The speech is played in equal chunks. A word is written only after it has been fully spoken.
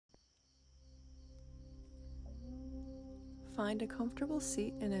find a comfortable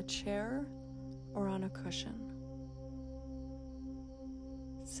seat in a chair or on a cushion.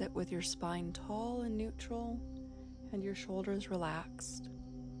 Sit with your spine tall and neutral and your shoulders relaxed.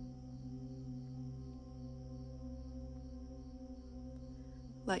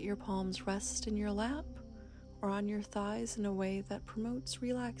 Let your palms rest in your lap or on your thighs in a way that promotes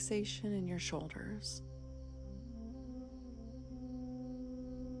relaxation in your shoulders.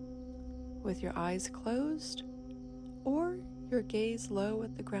 With your eyes closed or your gaze low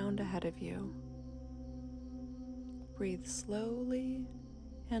at the ground ahead of you, breathe slowly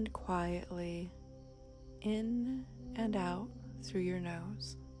and quietly in and out through your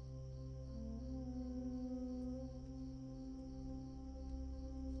nose.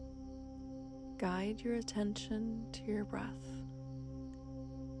 Guide your attention to your breath.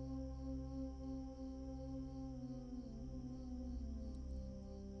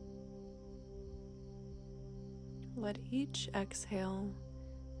 Let each exhale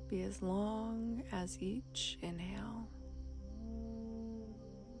be as long as each inhale.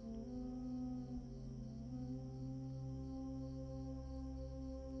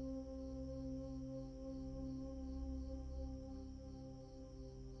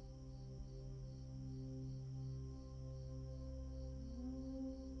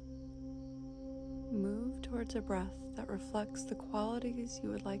 Move towards a breath that reflects the qualities you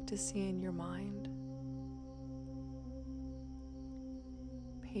would like to see in your mind.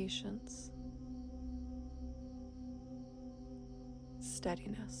 Patience,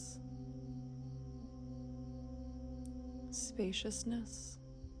 steadiness, spaciousness,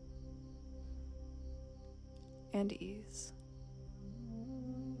 and ease.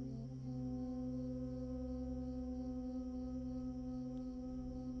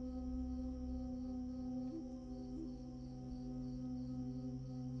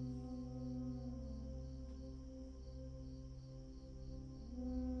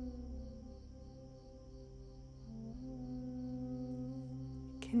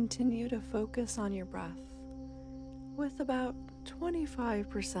 Continue to focus on your breath with about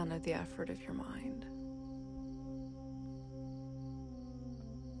 25% of the effort of your mind.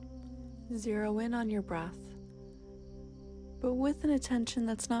 Zero in on your breath, but with an attention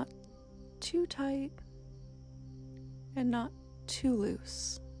that's not too tight and not too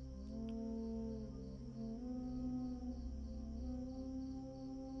loose.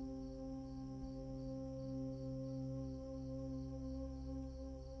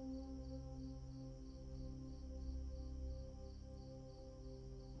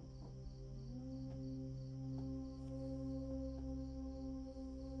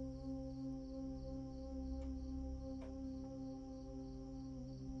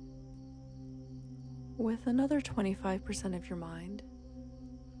 With another 25% of your mind,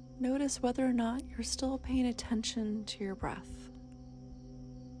 notice whether or not you're still paying attention to your breath.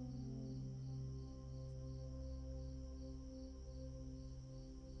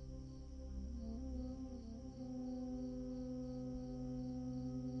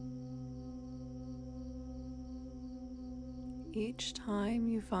 Each time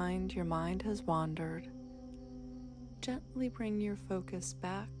you find your mind has wandered, gently bring your focus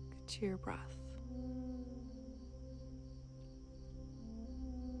back to your breath.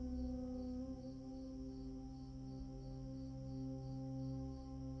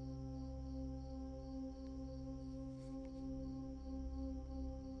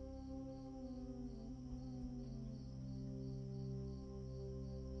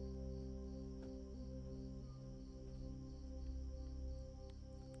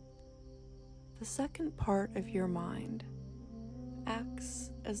 The second part of your mind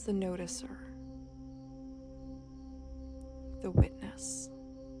acts as the noticer, the witness.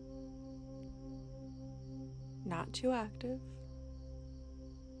 Not too active,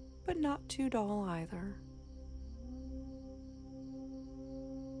 but not too dull either.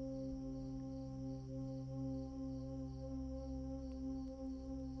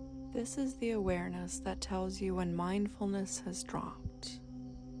 This is the awareness that tells you when mindfulness has dropped.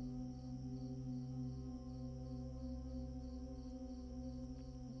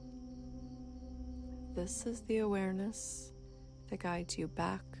 This is the awareness that guides you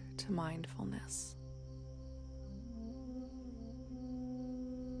back to mindfulness.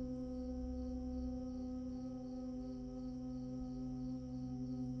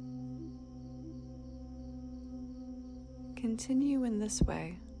 Continue in this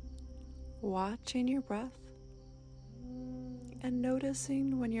way, watching your breath and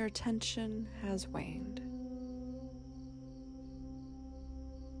noticing when your attention has waned.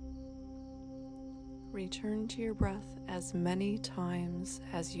 Return to your breath as many times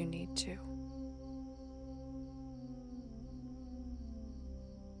as you need to.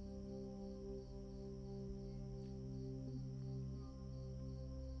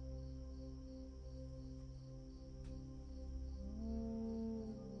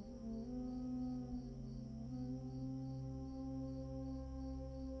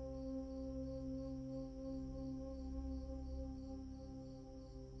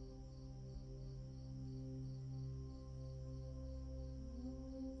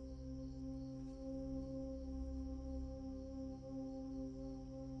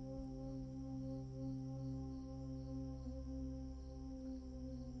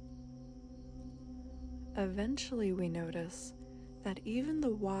 eventually we notice that even the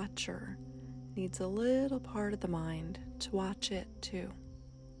watcher needs a little part of the mind to watch it too.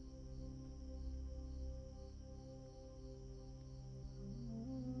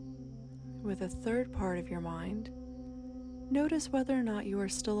 With a third part of your mind, notice whether or not you are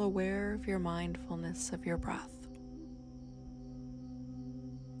still aware of your mindfulness of your breath.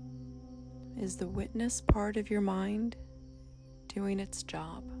 Is the witness part of your mind doing its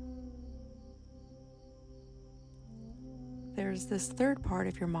job? There's this third part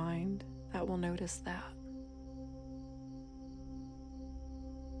of your mind that will notice that.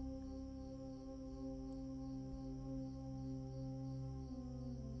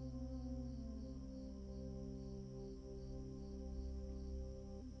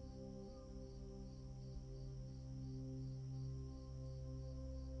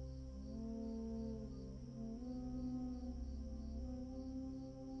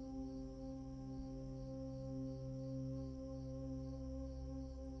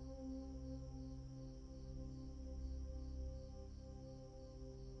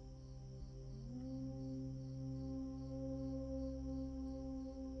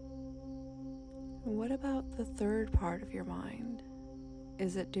 What about the third part of your mind?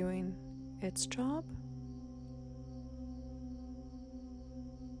 Is it doing its job?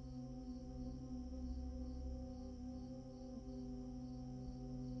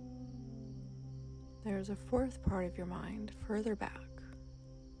 There's a fourth part of your mind further back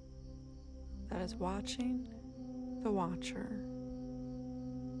that is watching the watcher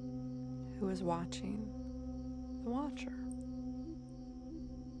who is watching the watcher.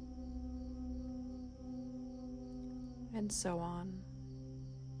 And so on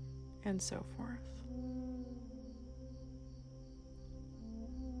and so forth.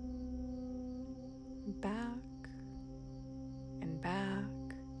 Back and back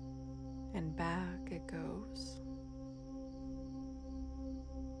and back it goes.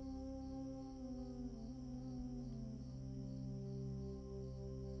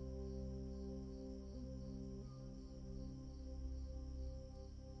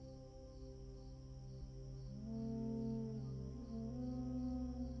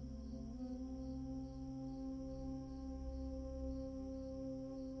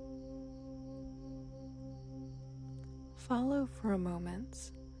 Follow for a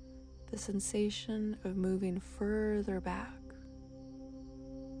moment the sensation of moving further back.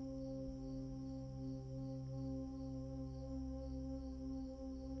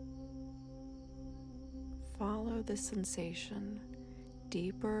 Follow this sensation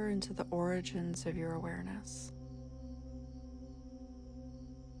deeper into the origins of your awareness.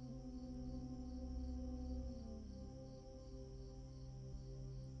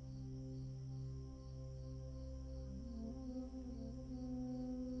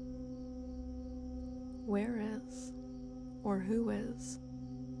 Where is, or who is,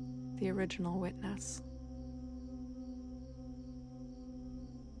 the original witness?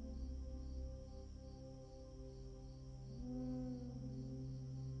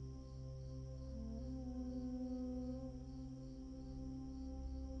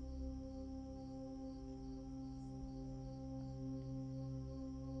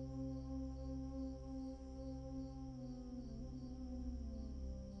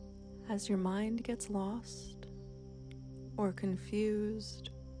 As your mind gets lost, or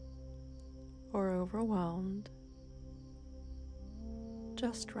confused, or overwhelmed,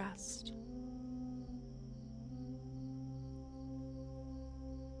 just rest.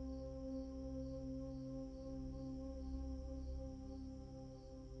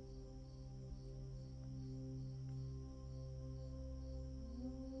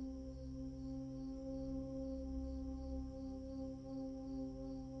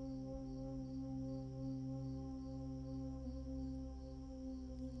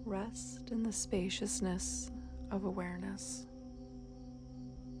 Rest in the spaciousness of awareness.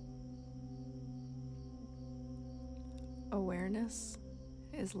 Awareness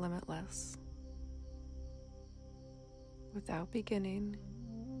is limitless, without beginning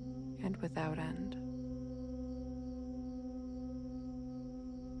and without end.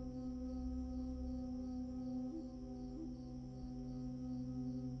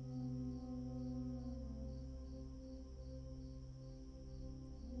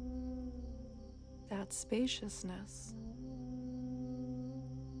 That spaciousness,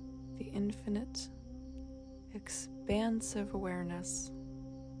 the infinite, expansive awareness,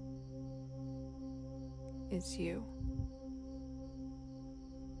 is you.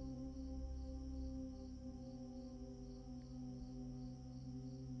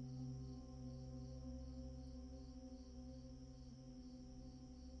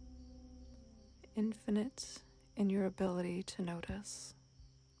 infinite in your ability to notice.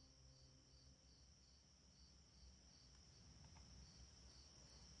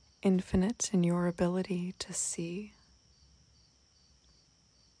 Infinite in your ability to see,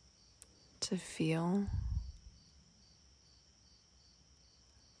 to feel,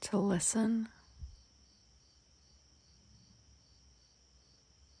 to listen.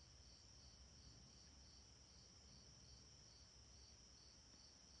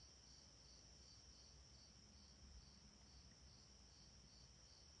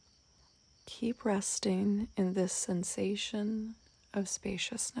 Keep resting in this sensation of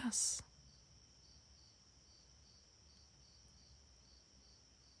spaciousness.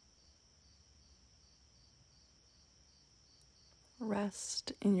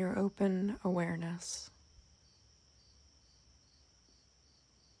 Rest in your open awareness.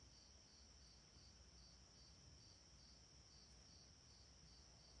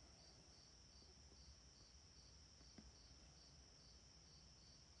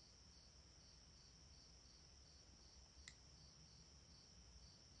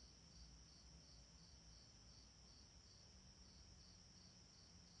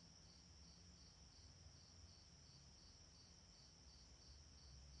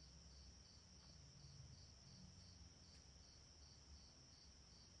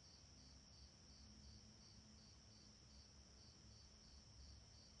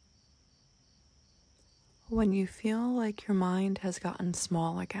 When you feel like your mind has gotten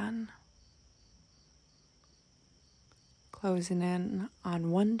small again, closing in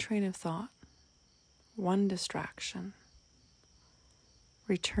on one train of thought, one distraction,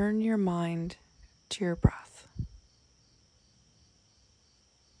 return your mind to your breath.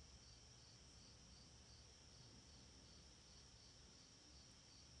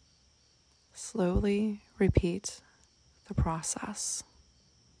 Slowly repeat the process.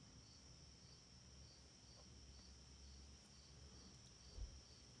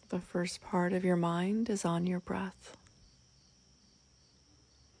 The first part of your mind is on your breath.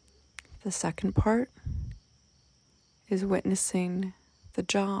 The second part is witnessing the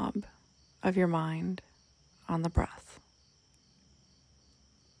job of your mind on the breath.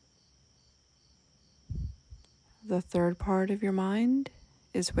 The third part of your mind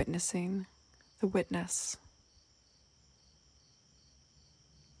is witnessing the witness.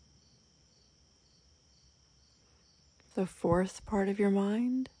 The fourth part of your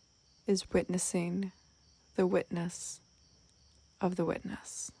mind is witnessing the witness of the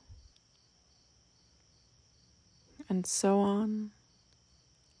witness. And so on,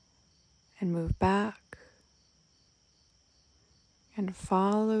 and move back and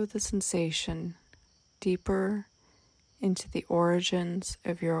follow the sensation deeper into the origins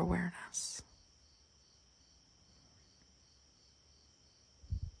of your awareness.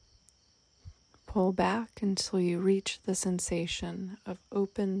 Pull back until you reach the sensation of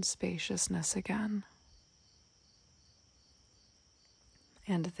open spaciousness again.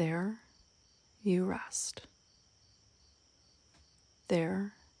 And there you rest.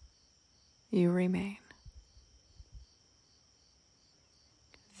 There you remain.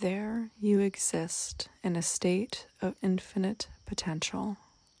 There you exist in a state of infinite potential.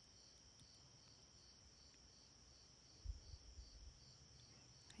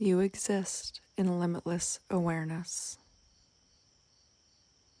 You exist in limitless awareness.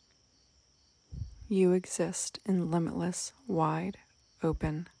 You exist in limitless, wide,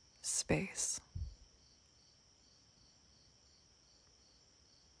 open space.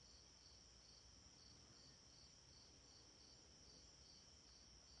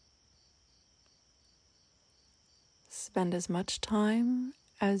 Spend as much time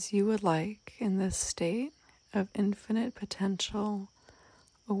as you would like in this state of infinite potential,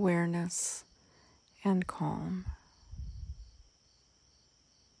 awareness, and calm.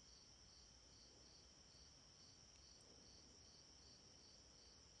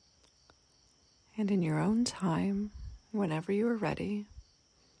 And in your own time, whenever you are ready,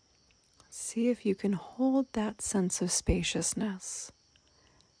 see if you can hold that sense of spaciousness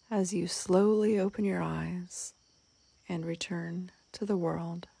as you slowly open your eyes and return to the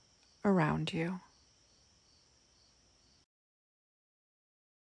world around you.